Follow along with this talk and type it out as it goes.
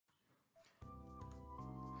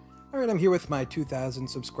All right, I'm here with my 2,000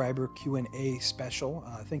 subscriber Q&A special.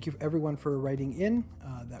 Thank you everyone for writing in.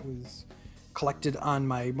 That was collected on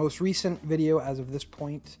my most recent video as of this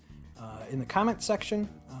point in the comment section.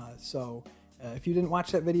 So if you didn't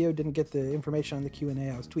watch that video, didn't get the information on the Q&A,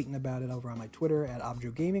 I was tweeting about it over on my Twitter at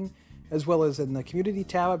ObjoGaming, as well as in the community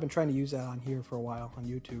tab. I've been trying to use that on here for a while on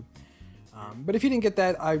YouTube. But if you didn't get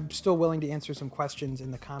that, I'm still willing to answer some questions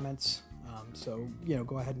in the comments. So, you know,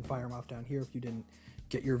 go ahead and fire them off down here if you didn't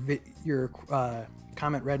get your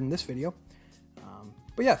comment read in this video.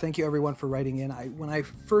 But yeah, thank you everyone for writing in. When I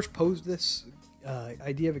first posed this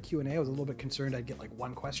idea of a Q&A, I was a little bit concerned I'd get like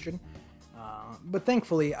one question. But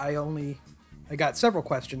thankfully, I got several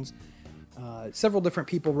questions. Several different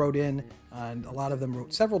people wrote in, and a lot of them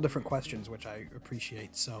wrote several different questions, which I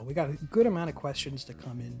appreciate. So we got a good amount of questions to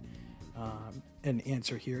come in and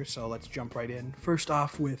answer here. So let's jump right in. First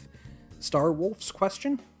off with Star Wolf's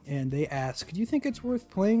question, and they ask, do you think it's worth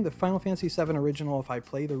playing the Final Fantasy VII original if I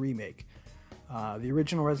play the remake? The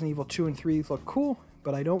original Resident Evil 2 and 3 look cool,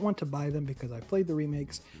 but I don't want to buy them because I played the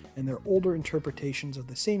remakes and they're older interpretations of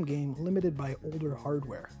the same game limited by older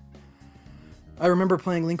hardware. I remember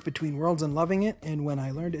playing Link Between Worlds and loving it, and when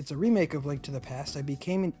I learned it's a remake of Link to the Past, I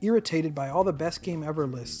became irritated by all the best game ever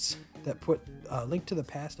lists that put Link to the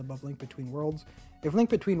Past above Link Between Worlds, if Link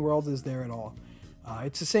Between Worlds is there at all.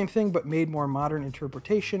 It's the same thing, but made more modern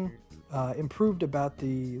interpretation, improved about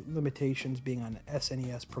the limitations being on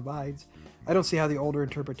SNES provides. I don't see how the older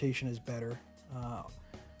interpretation is better.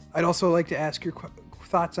 I'd also like to ask your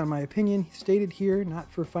thoughts on my opinion stated here, not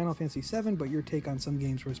for Final Fantasy VII, but your take on some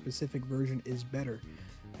games where a specific version is better.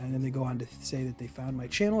 And then they go on to say that they found my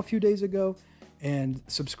channel a few days ago and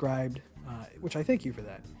subscribed, which I thank you for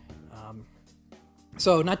that.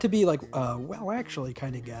 So not to be like, well, actually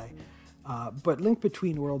kind of guy, but Link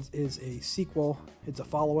Between Worlds is a sequel. It's a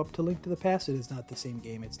follow-up to Link to the Past. It is not the same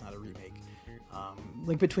game. It's not a remake.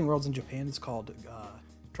 Link Between Worlds in Japan is called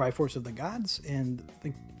Triforce of the Gods, and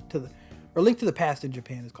Link to the Past in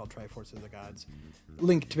Japan is called Triforce of the Gods.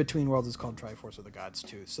 Link to Between Worlds is called Triforce of the Gods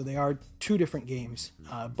too. So they are two different games.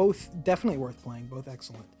 Both definitely worth playing, both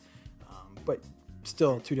excellent, but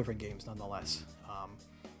still two different games nonetheless.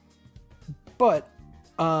 But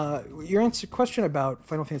your question about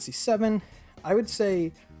Final Fantasy VII, I would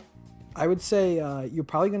say you're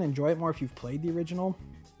probably going to enjoy it more if you've played the original.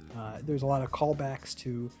 There's a lot of callbacks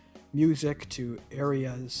to music, to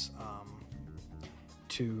areas,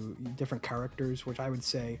 to different characters, which I would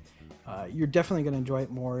say you're definitely going to enjoy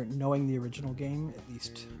it more knowing the original game, at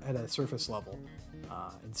least at a surface level,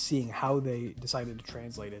 and seeing how they decided to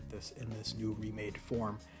translate it in this new remade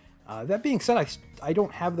form. That being said, I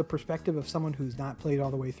don't have the perspective of someone who's not played all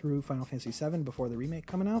the way through Final Fantasy VII before the remake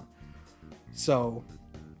coming out. So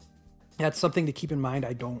that's something to keep in mind.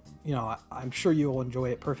 I'm sure you will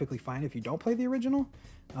enjoy it perfectly fine if you don't play the original.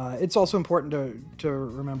 It's also important to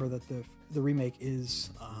remember that the remake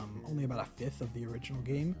is only about a fifth of the original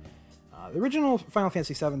game. The original Final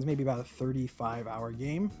Fantasy VII is maybe about a 35-hour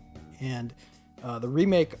game, and the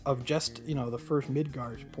remake of just the first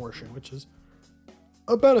Midgar portion, which is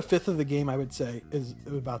about a fifth of the game, I would say, is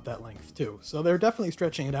about that length too. So they're definitely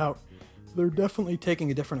stretching it out. They're definitely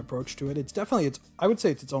taking a different approach to it. I would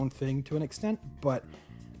say it's its own thing to an extent, but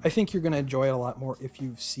I think you're going to enjoy it a lot more if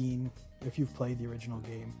you've played the original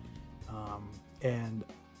game. And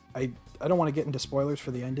I don't want to get into spoilers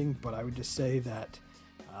for the ending, but I would just say that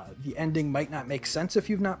the ending might not make sense if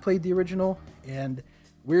you've not played the original, and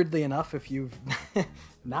weirdly enough, if you've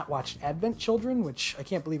not watched Advent Children, which I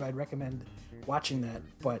can't believe I'd recommend watching that,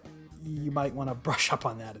 but you might want to brush up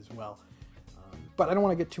on that as well. But I don't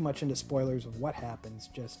want to get too much into spoilers of what happens.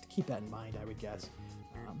 Just keep that in mind, I would guess.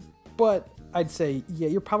 But I'd say, yeah,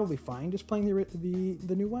 you're probably fine just playing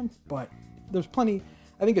the new one, but there's plenty.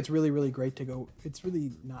 I think it's really, really great to go. It's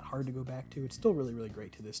really not hard to go back to. It's still really, really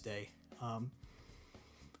great to this day.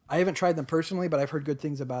 I haven't tried them personally, but I've heard good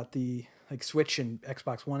things about the Switch and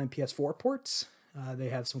Xbox One and PS4 ports. They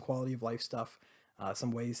have some quality of life stuff,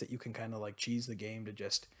 some ways that you can kind of cheese the game to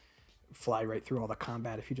just fly right through all the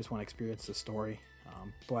combat if you just want to experience the story.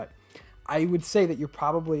 But I would say that you're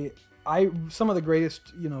probably some of the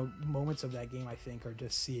greatest moments of that game, I think, are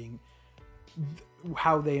just seeing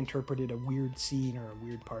how they interpreted a weird scene or a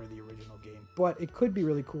weird part of the original game. But it could be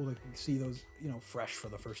really cool to see those fresh for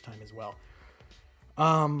the first time as well.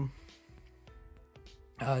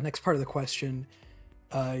 Next part of the question.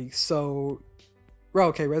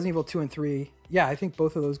 Okay, Resident Evil 2 and 3. Yeah, I think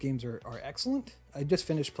both of those games are excellent. I just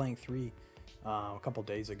finished playing 3 a couple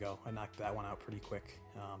days ago. I knocked that one out pretty quick.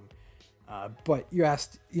 But you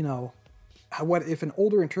asked, what if an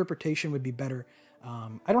older interpretation would be better?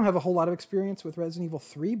 I don't have a whole lot of experience with Resident Evil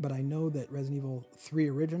 3, but I know that Resident Evil 3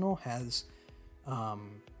 Original has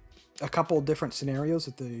a couple different scenarios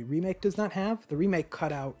that the remake does not have. The remake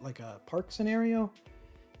cut out like a park scenario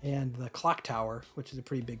and the clock tower, which is a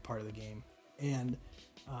pretty big part of the game. And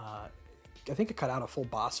I think it cut out a full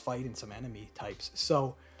boss fight and some enemy types.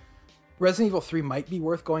 So Resident Evil 3 might be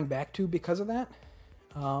worth going back to because of that,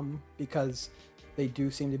 because they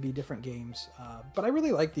do seem to be different games. But I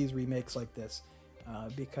really like these remakes like this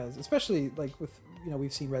because, especially like with,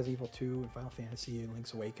 we've seen Resident Evil 2 and Final Fantasy and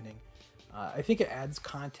Link's Awakening. I think it adds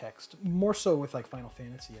context, more so with like Final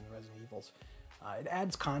Fantasy and Resident Evils. It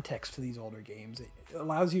adds context to these older games. It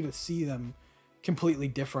allows you to see them completely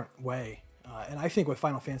different way. And I think with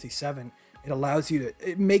Final Fantasy VII,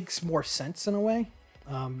 it makes more sense in a way.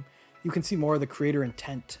 You can see more of the creator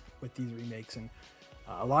intent with these remakes. And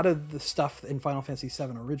a lot of the stuff in Final Fantasy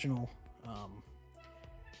VII Original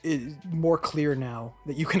is more clear now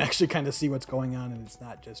that you can actually kind of see what's going on, and it's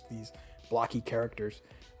not just these blocky characters.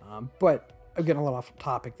 But I'm getting a little off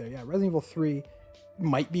topic there. Yeah, Resident Evil 3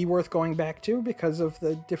 might be worth going back to because of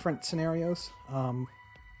the different scenarios.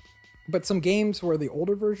 But some games where the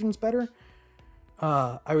older version's better,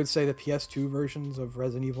 I would say the PS2 versions of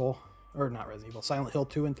Resident Evil, or not Resident Evil, Silent Hill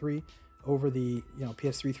 2 and 3 over the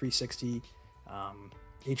PS3 360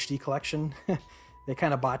 HD collection. They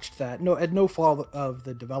kind of botched that. No, at no fault of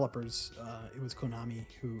the developers. It was Konami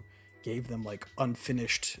who gave them like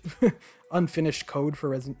unfinished code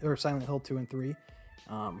for Silent Hill 2 and 3.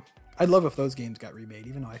 I'd love if those games got remade,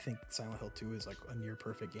 even though I think Silent Hill 2 is like a near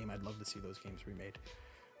perfect game. I'd love to see those games remade.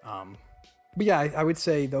 But yeah, I would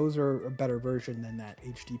say those are a better version than that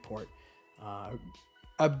HD port.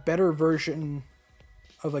 A better version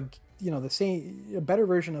of a better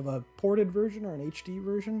version of a ported version or an HD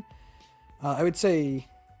version. I would say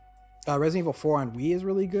Resident Evil 4 on Wii is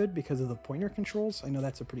really good because of the pointer controls. I know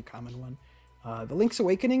that's a pretty common one. The Link's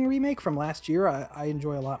Awakening remake from last year, I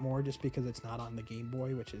enjoy a lot more just because it's not on the Game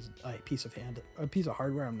Boy, which is a piece of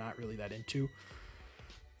hardware I'm not really that into,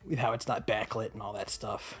 with how it's not backlit and all that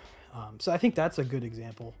stuff. So I think that's a good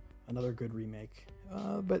example, another good remake.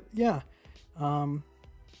 But yeah, I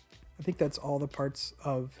think that's all the parts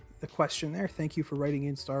of the question there. Thank you for writing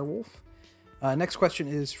in, Star Wolf. Next question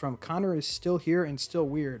is from Connor is still here and still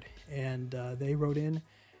weird, and they wrote in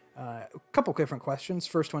a couple different questions.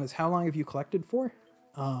 First one is, how long have you collected for?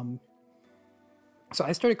 So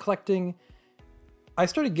I started getting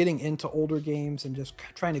into older games and just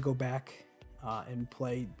trying to go back and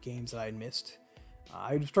play games that I had missed.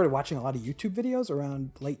 I started watching a lot of YouTube videos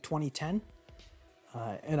around late 2010,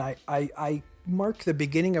 and I mark the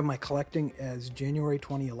beginning of my collecting as January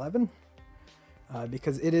 2011.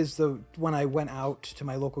 Because it is when I went out to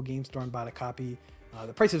my local game store and bought a copy.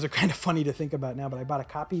 The prices are kind of funny to think about now, but I bought a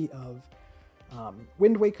copy of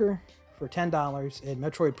Wind Waker for $10 and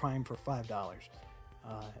Metroid Prime for $5,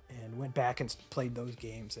 and went back and played those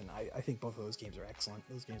games. And I think both of those games are excellent.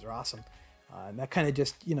 Those games are awesome. And that kind of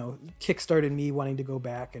just, kickstarted me wanting to go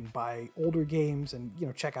back and buy older games and,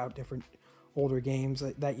 check out different older games.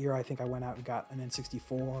 That year, I think I went out and got an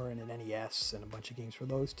N64 and an NES and a bunch of games for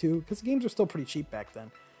those too, because the games were still pretty cheap back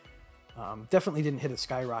then. Definitely didn't hit a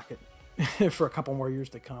skyrocket for a couple more years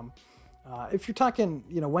to come. If you're talking,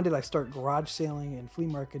 when did I start garage sailing and flea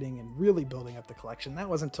marketing and really building up the collection? That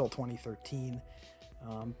wasn't until 2013.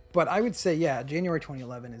 But I would say, yeah, January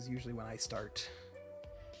 2011 is usually when I start.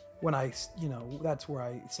 That's where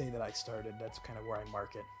I say that I started. That's kind of where I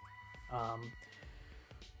mark it.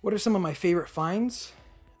 What are some of my favorite finds?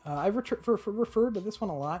 I've referred to this one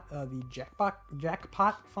a lot. The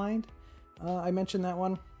jackpot find. I mentioned that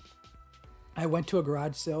one. I went to a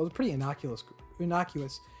garage sale. It was a pretty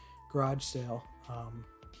innocuous garage sale.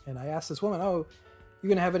 And I asked this woman, "Oh, you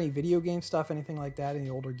gonna have any video game stuff, anything like that, any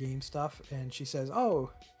older game stuff?" And she says,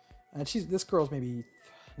 "Oh," and this girl's maybe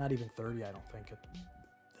not even 30, I don't think,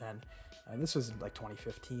 then. And this was in like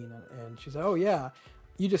 2015. And she said, "Oh yeah,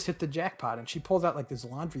 you just hit the jackpot." And she pulls out like this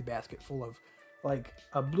laundry basket full of like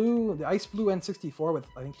the ice blue N64 with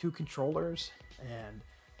I think 2 controllers and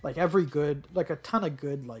like a ton of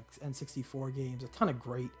good like N64 games, a ton of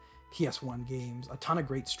great PS1 games, a ton of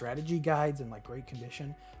great strategy guides in like great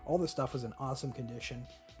condition. All this stuff was in awesome condition.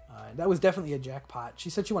 That was definitely a jackpot. She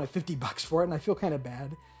said she wanted $50 for it, and I feel kind of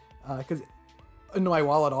bad because in my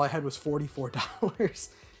wallet all I had was $44.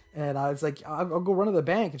 And I was like, I'll go run to the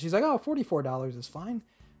bank. And she's like, "Oh, $44 is fine."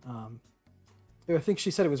 I think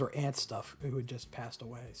she said it was her aunt's stuff who had just passed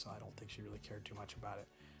away, so I don't think she really cared too much about it.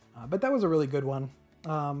 But that was a really good one.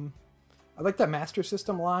 I like that Master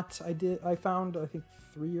System a lot. I found, I think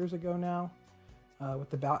 3 years ago now, with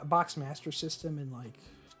the box Master System in like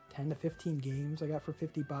 10 to 15 games I got for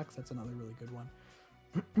 $50. That's another really good one.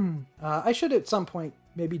 I should at some point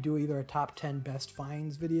maybe do either a top 10 best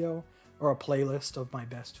finds video or a playlist of my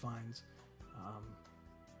best finds,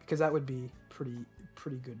 because that would be pretty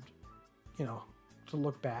good, you know, to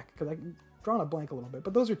look back, because I'm drawing a blank a little bit,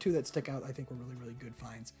 but those are two that stick out. I think were really good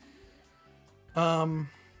finds. How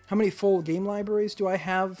many full game libraries do I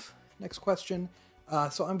have? Next question.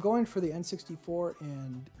 So I'm going for the N64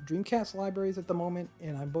 and Dreamcast libraries at the moment,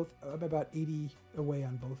 and I'm about 80 away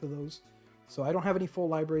on both of those. So I don't have any full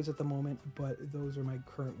libraries at the moment, but those are my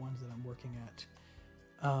current ones that I'm working at.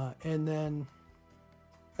 And then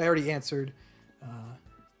I already answered,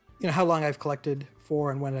 you know, how long I've collected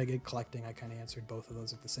for and when I get collecting. I kind of answered both of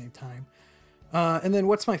those at the same time. And then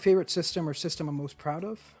what's my favorite system or system I'm most proud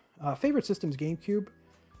of? Favorite system is GameCube,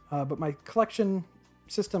 but my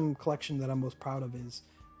system collection that I'm most proud of is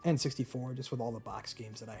N64, just with all the box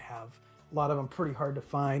games that I have. A lot of them pretty hard to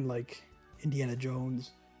find, like Indiana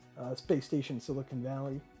Jones, Space Station Silicon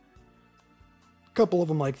Valley. A couple of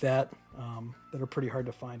them like that that are pretty hard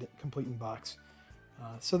to find complete in box.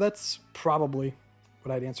 So that's probably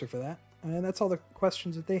what I'd answer for that. And that's all the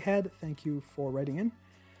questions that they had. Thank you for writing in.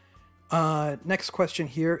 Next question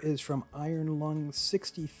here is from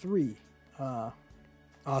IronLung63.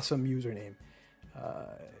 Awesome username.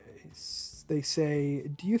 They say,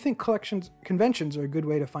 do you think conventions are a good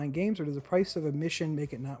way to find games, or does the price of admission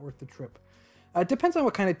make it not worth the trip? It depends on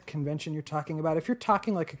what kind of convention you're talking about. If you're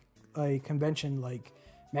talking like a convention like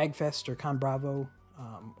MagFest or Con Bravo,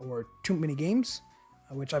 or Too Many Games,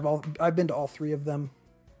 which I've been to all three of them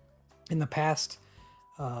in the past.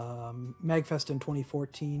 MagFest in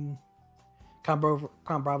 2014, Con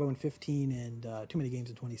Bravo in 15, and Too Many Games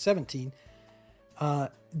in 2017. I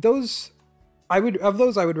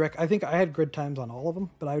think I had good times on all of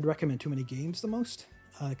them, but I would recommend Too Many Games the most,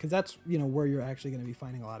 because that's, you know, where you're actually going to be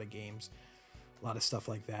finding a lot of games, a lot of stuff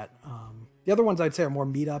like that. The other ones I'd say are more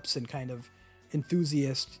meetups and kind of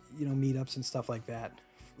enthusiast, you know, meetups and stuff like that.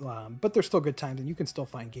 But they're still good times, and you can still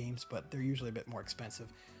find games, but they're usually a bit more expensive.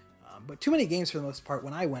 But Too Many Games, for the most part,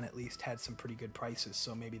 when I went at least, had some pretty good prices,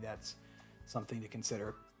 so maybe that's something to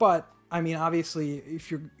consider. But I mean, obviously,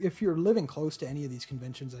 if you're living close to any of these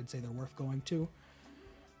conventions, I'd say they're worth going to.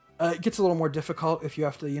 It gets a little more difficult if you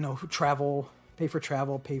have to, you know, pay for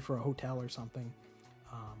a hotel or something.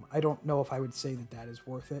 I don't know if I would say that is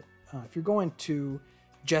worth it. If you're going to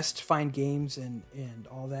just find games and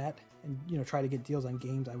all that, and, you know, try to get deals on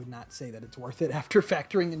games, I would not say that it's worth it after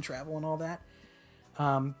factoring in travel and all that.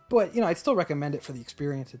 But, you know, I'd still recommend it for the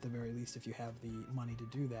experience at the very least if you have the money to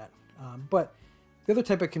do that. But the other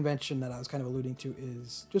type of convention that I was kind of alluding to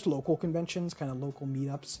is just local conventions, kind of local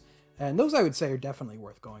meetups. And those I would say are definitely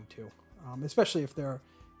worth going to, especially if they're,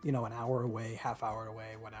 you know, an hour away, half hour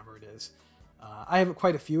away, whatever it is. I have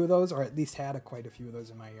quite a few of those, or at least had quite a few of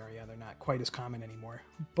those in my area. They're not quite as common anymore.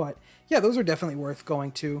 But yeah, those are definitely worth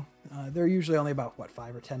going to. They're usually only about, what,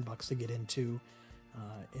 $5 or $10 to get into.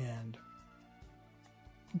 And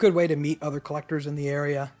good way to meet other collectors in the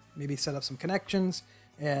area, maybe set up some connections,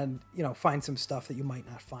 and, you know, find some stuff that you might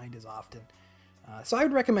not find as often. So I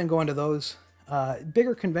would recommend going to those.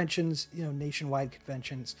 Bigger conventions, you know, nationwide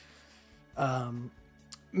conventions,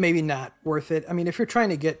 maybe not worth it. I mean, if you're trying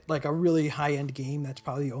to get like a really high-end game, that's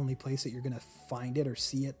probably the only place that you're going to find it or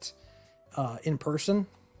see it in person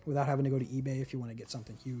without having to go to eBay if you want to get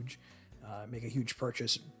something huge, make a huge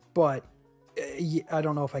purchase. But I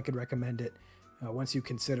don't know if I could recommend it once you're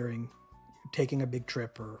considering taking a big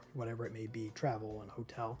trip or whatever it may be, travel and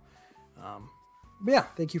hotel. But yeah,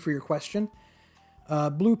 thank you for your question.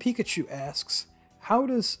 Blue Pikachu asks, how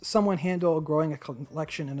does someone handle growing a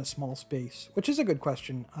collection in a small space? Which is a good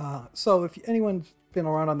question. So if anyone's been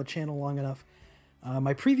around on the channel long enough,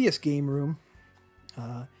 my previous game room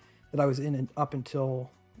that I was in up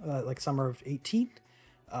until like summer of 18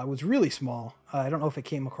 was really small. I don't know if it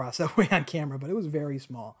came across that way on camera, but it was very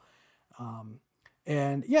small.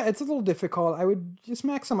 And yeah, it's a little difficult. I would just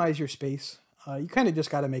maximize your space. You kind of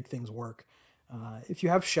just got to make things work. If you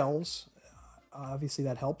have shelves, obviously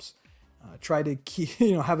that helps. Try to keep,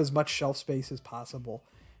 you know, have as much shelf space as possible.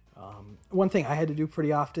 One thing I had to do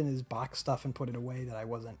pretty often is box stuff and put it away that I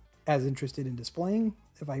wasn't as interested in displaying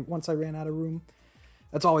once I ran out of room.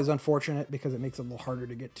 That's always unfortunate because it makes it a little harder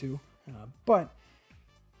to get to. But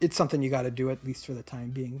it's something you got to do at least for the time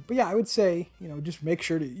being. But yeah, I would say, you know, just make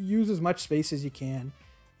sure to use as much space as you can.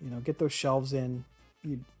 You know, get those shelves in.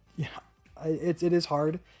 It is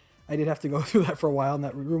hard. I did have to go through that for a while, and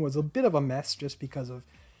that room was a bit of a mess just because of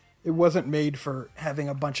it wasn't made for having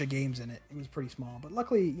a bunch of games in it. It was pretty small, but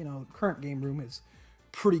luckily, you know, current game room is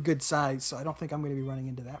pretty good size, so I don't think I'm going to be running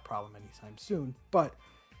into that problem anytime soon. But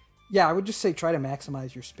yeah, I would just say try to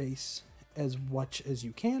maximize your space as much as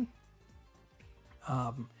you can.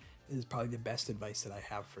 Is probably the best advice that I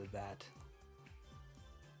have for that.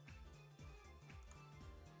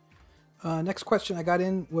 Next question I got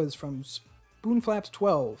in was from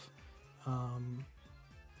Spoonflaps12.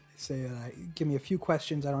 Say give me a few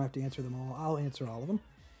questions. I don't have to answer them all. I'll answer all of them.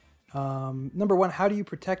 Number one, how do you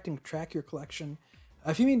protect and track your collection?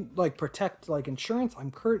 If you mean like protect like insurance,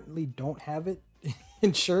 I'm currently don't have it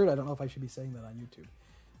insured. I don't know if I should be saying that on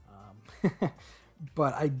YouTube.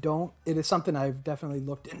 But I don't. It is something I've definitely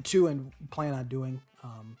looked into and plan on doing.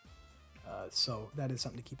 So that is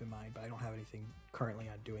something to keep in mind, but I don't have anything currently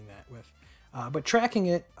on doing that with. But tracking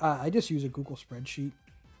it, I just use a Google spreadsheet.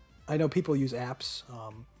 I know people use apps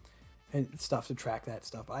and stuff to track that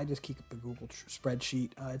stuff. I just keep a Google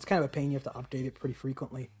spreadsheet. It's kind of a pain. You have to update it pretty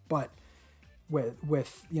frequently, but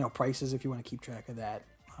with you know, prices if you want to keep track of that.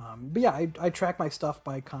 But yeah, I track my stuff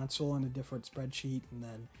by console in a different spreadsheet and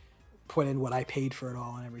then put in what I paid for it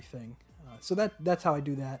all and everything. So that's how I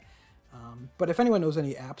do that. But if anyone knows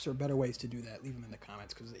any apps or better ways to do that, leave them in the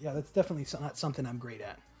comments, because yeah, that's definitely not something I'm great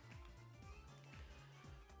at.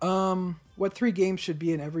 What 3 games should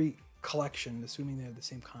be in every collection, assuming they have the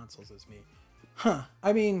same consoles as me?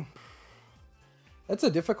 I mean, that's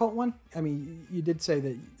a difficult one. I mean, you did say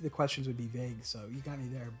that the questions would be vague, so you got me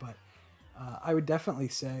there, but I would definitely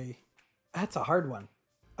say that's a hard one.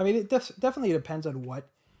 I mean, it definitely depends on what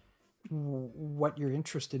you're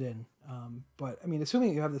interested in. But I mean,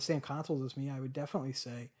 assuming you have the same consoles as me, I would definitely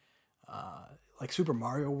say like Super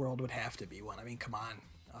Mario World would have to be one. I mean, come on.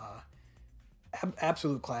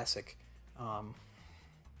 Absolute classic.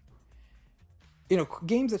 You know,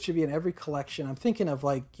 games that should be in every collection. I'm thinking of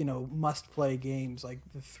like, you know, must-play games. Like,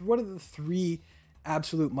 what are the 3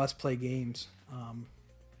 absolute must-play games?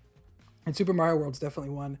 And Super Mario World's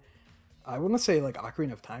definitely one. I want to say like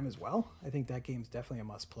Ocarina of Time as well. I think that game's definitely a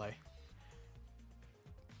must-play.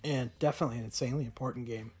 And definitely an insanely important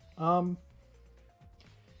game.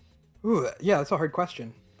 Ooh, yeah, that's a hard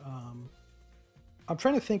question. I'm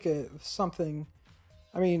trying to think of something.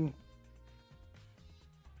 I mean,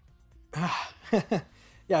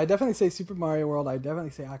 yeah, I definitely say Super Mario World. I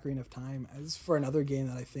definitely say Ocarina of Time. As for another game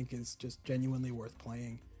that I think is just genuinely worth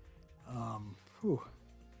playing, I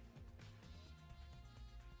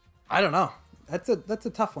don't know. That's a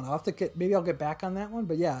tough one. I'll have to maybe I'll get back on that one.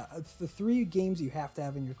 But yeah, the 3 games you have to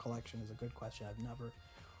have in your collection is a good question. I've never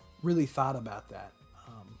really thought about that.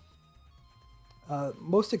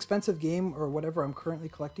 Most expensive game or whatever I'm currently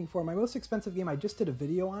collecting for. My most expensive game, I just did a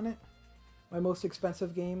video on it. My most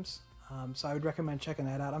expensive games. So I would recommend checking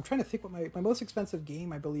that out. I'm trying to think what my most expensive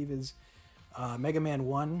game, I believe, is Mega Man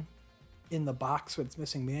 1 in the box with its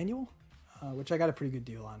missing manual, which I got a pretty good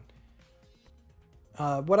deal on.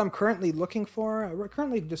 What I'm currently looking for, we're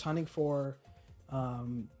currently just hunting for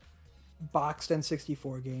boxed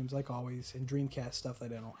N64 games, like always, and Dreamcast stuff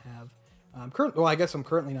that I don't have. Well, I guess I'm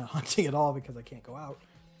currently not hunting at all because I can't go out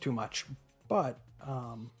too much. But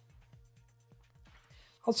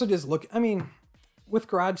also just look. I mean, with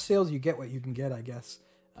garage sales, you get what you can get. I guess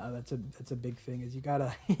that's a big thing. Is you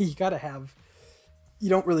gotta have. You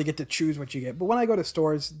don't really get to choose what you get. But when I go to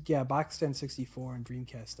stores, yeah, boxed N64 and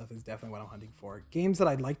Dreamcast stuff is definitely what I'm hunting for. Games that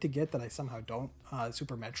I'd like to get that I somehow don't.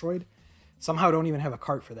 Super Metroid. Somehow don't even have a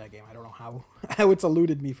cart for that game. I don't know how it's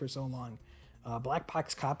eluded me for so long. Black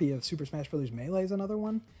Box copy of Super Smash Bros. Melee is another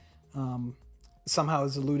one. Somehow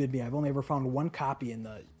has eluded me. I've only ever found one copy in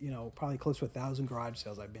the, you know, probably close to 1,000 garage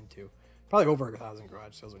sales I've been to. Probably over 1,000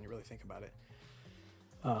 garage sales when you really think about it.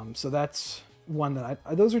 So that's one that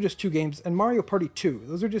those are just 2 games. And Mario Party 2.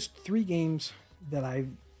 Those are just 3 games that I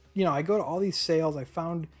go to all these sales. I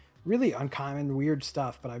found really uncommon, weird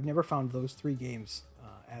stuff, but I've never found those 3 games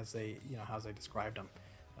as they, as I described them.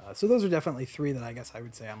 So those are definitely 3 that I guess I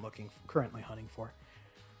would say I'm currently hunting for.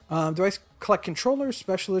 Do I collect controllers,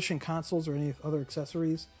 special edition consoles, or any other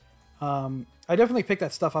accessories? I definitely pick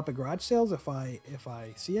that stuff up at garage sales if I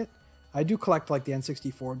see it. I do collect like the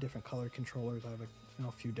N64 different color controllers. I have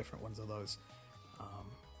a few different ones of those.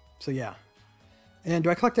 So yeah. And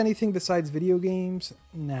do I collect anything besides video games?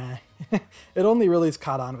 Nah. It only really is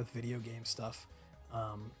caught on with video game stuff.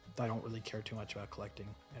 I don't really care too much about collecting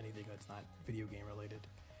anything that's not video game related.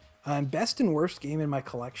 Best and worst game in my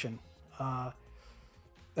collection.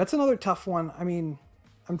 That's another tough one. I mean,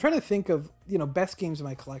 I'm trying to think of, best games in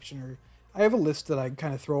my collection. I have a list that I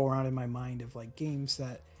kind of throw around in my mind of like games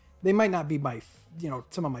that they might not be my,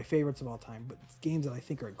 some of my favorites of all time, but games that I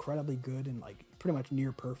think are incredibly good and like pretty much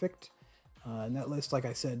near perfect. And that list, like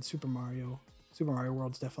I said, Super Mario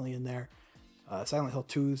World's definitely in there. Silent Hill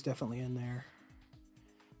 2 is definitely in there.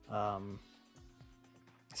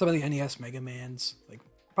 Some of the NES Mega Mans, like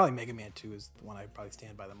probably Mega Man 2 is the one I'd probably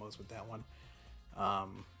stand by the most with that one.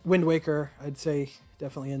 Wind Waker, I'd say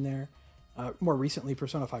definitely in there. More recently,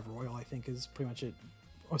 Persona 5 Royal, I think, is pretty much an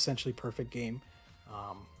essentially perfect game.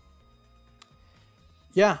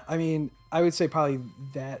 Yeah, I mean, I would say probably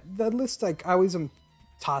that. The list, like, I always am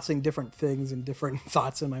tossing different things and different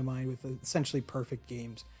thoughts in my mind with essentially perfect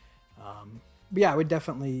games. But yeah, I would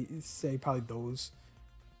definitely say probably those.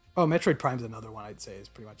 Oh, Metroid Prime's another one I'd say is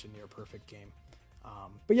pretty much a near perfect game.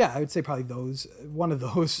 But yeah, I would say probably those. One of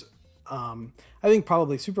those. I think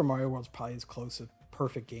probably Super Mario World's probably as close a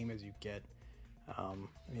perfect game as you get. I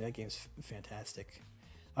mean, that game's fantastic.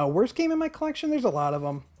 Worst game in my collection? There's a lot of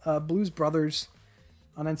them. Blues Brothers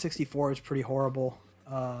on N64 is pretty horrible.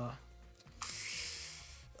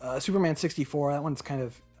 Superman 64, that one's kind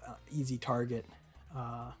of easy target.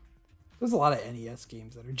 There's a lot of NES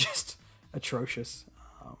games that are just atrocious.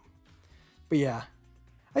 But yeah,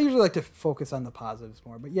 I usually like to focus on the positives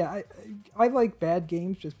more. But yeah, I like bad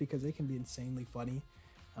games just because they can be insanely funny.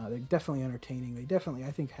 They're definitely entertaining. They definitely,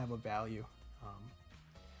 I think, have a value.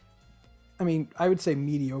 I mean, I would say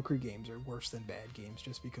mediocre games are worse than bad games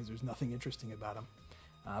just because there's nothing interesting about them.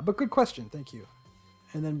 But good question. Thank you.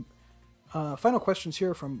 And then final questions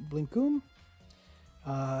here from Blinkoom.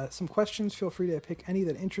 Some questions. Feel free to pick any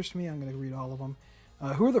that interest me. I'm going to read all of them.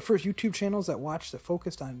 Who are the first YouTube channels that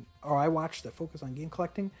focused on game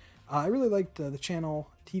collecting? I really liked the channel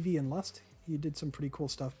TV and Lust. He did some pretty cool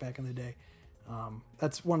stuff back in the day.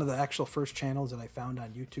 That's one of the actual first channels that I found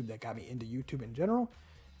on YouTube that got me into YouTube in general.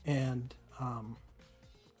 And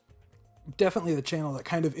definitely the channel that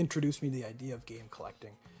kind of introduced me to the idea of game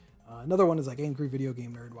collecting. Another one is like Angry Video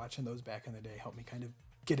Game Nerd. Watching those back in the day helped me kind of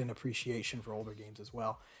get an appreciation for older games as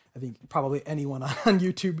well. I think probably anyone on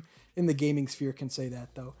YouTube in the gaming sphere can say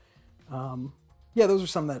that, though. Yeah, those are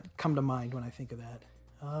some that come to mind when I think of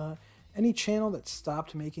that. Any channel that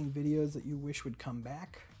stopped making videos that you wish would come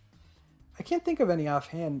back? I can't think of any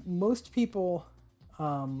offhand. Most people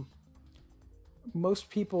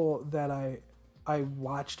that I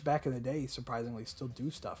watched back in the day surprisingly still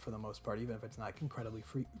do stuff for the most part, even if it's not incredibly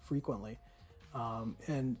frequently.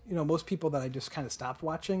 And you know, most people that I just kind of stopped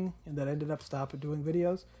watching and that ended up stopping doing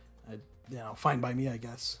videos, fine by me, I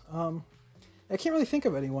guess. I can't really think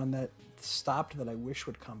of anyone that stopped that I wish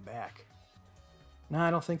would come back. No, I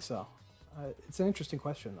don't think so. It's an interesting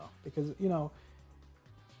question though, because you know,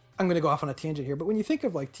 I'm going to go off on a tangent here, but when you think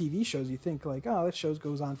of like TV shows, you think like, oh, this show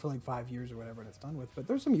goes on for like 5 years or whatever and it's done with. But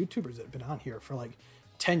there's some YouTubers that have been on here for like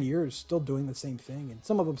 10 years still doing the same thing. And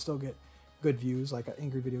some of them still get good views, like an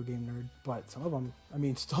Angry Video Game Nerd. But some of them, I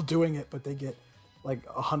mean, still doing it, but they get like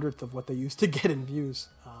 1/100th of what they used to get in views.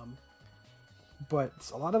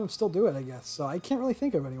 But a lot of them still do it, I guess. So I can't really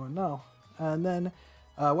think of anyone, no. And then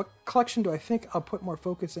what collection do I think I'll put more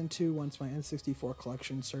focus into once my N64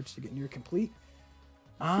 collection starts to get near complete?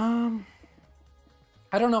 I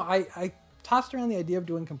don't know. I tossed around the idea of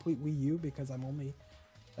doing complete Wii U because I'm only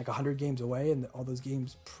like 100 games away, and all those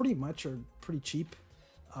games pretty much are pretty cheap.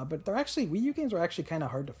 But they're actually, Wii U games are actually kind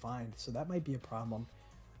of hard to find, so that might be a problem.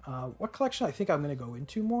 What collection I think I'm going to go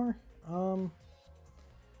into more?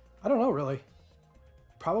 I don't know, really.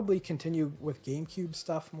 Probably continue with GameCube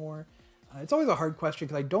stuff more. It's always a hard question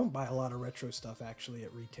because I don't buy a lot of retro stuff actually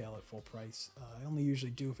at retail at full price. I only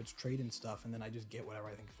usually do if it's trade-in stuff, and then I just get whatever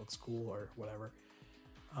I think looks cool or whatever.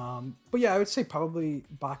 But yeah, I would say probably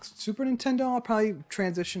boxed Super Nintendo. I'll probably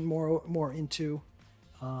transition more into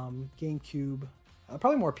GameCube.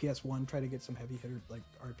 Probably more PS1. Try to get some heavy hitter like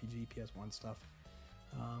RPG PS1 stuff.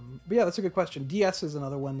 But yeah, that's a good question. DS is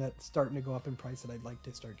another one that's starting to go up in price that I'd like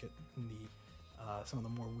to start getting some of the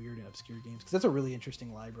more weird and obscure games, because that's a really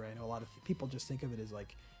interesting library. I know a lot of people just think of it as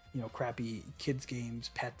like, you know, crappy kids games,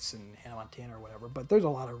 Pets and Hannah Montana or whatever, but there's a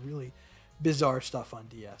lot of really bizarre stuff on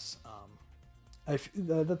DS.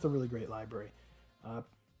 That's a really great library. But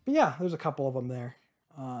yeah, there's a couple of them there.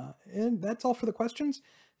 And that's all for the questions.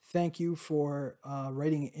 Thank you for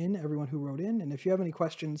writing in, everyone who wrote in. And if you have any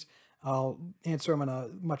questions, I'll answer them in a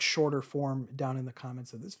much shorter form down in the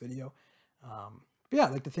comments of this video. But yeah,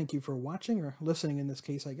 I'd like to thank you for watching, or listening in this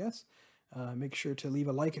case, I guess. Make sure to leave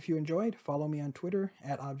a like if you enjoyed. Follow me on Twitter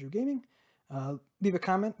at ObjoGaming. Leave a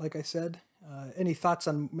comment, like I said. Any thoughts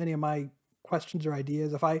on many of my questions or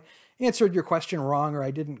ideas? If I answered your question wrong, or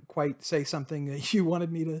I didn't quite say something that you wanted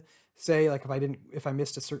me to say, like if I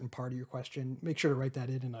missed a certain part of your question, make sure to write that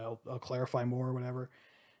in and I'll clarify more or whatever.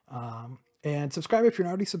 And subscribe if you're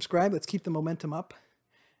not already subscribed. Let's keep the momentum up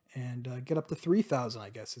and get up to 3,000, I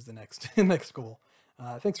guess, is the next goal.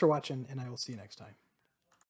 Thanks for watching, and I will see you next time.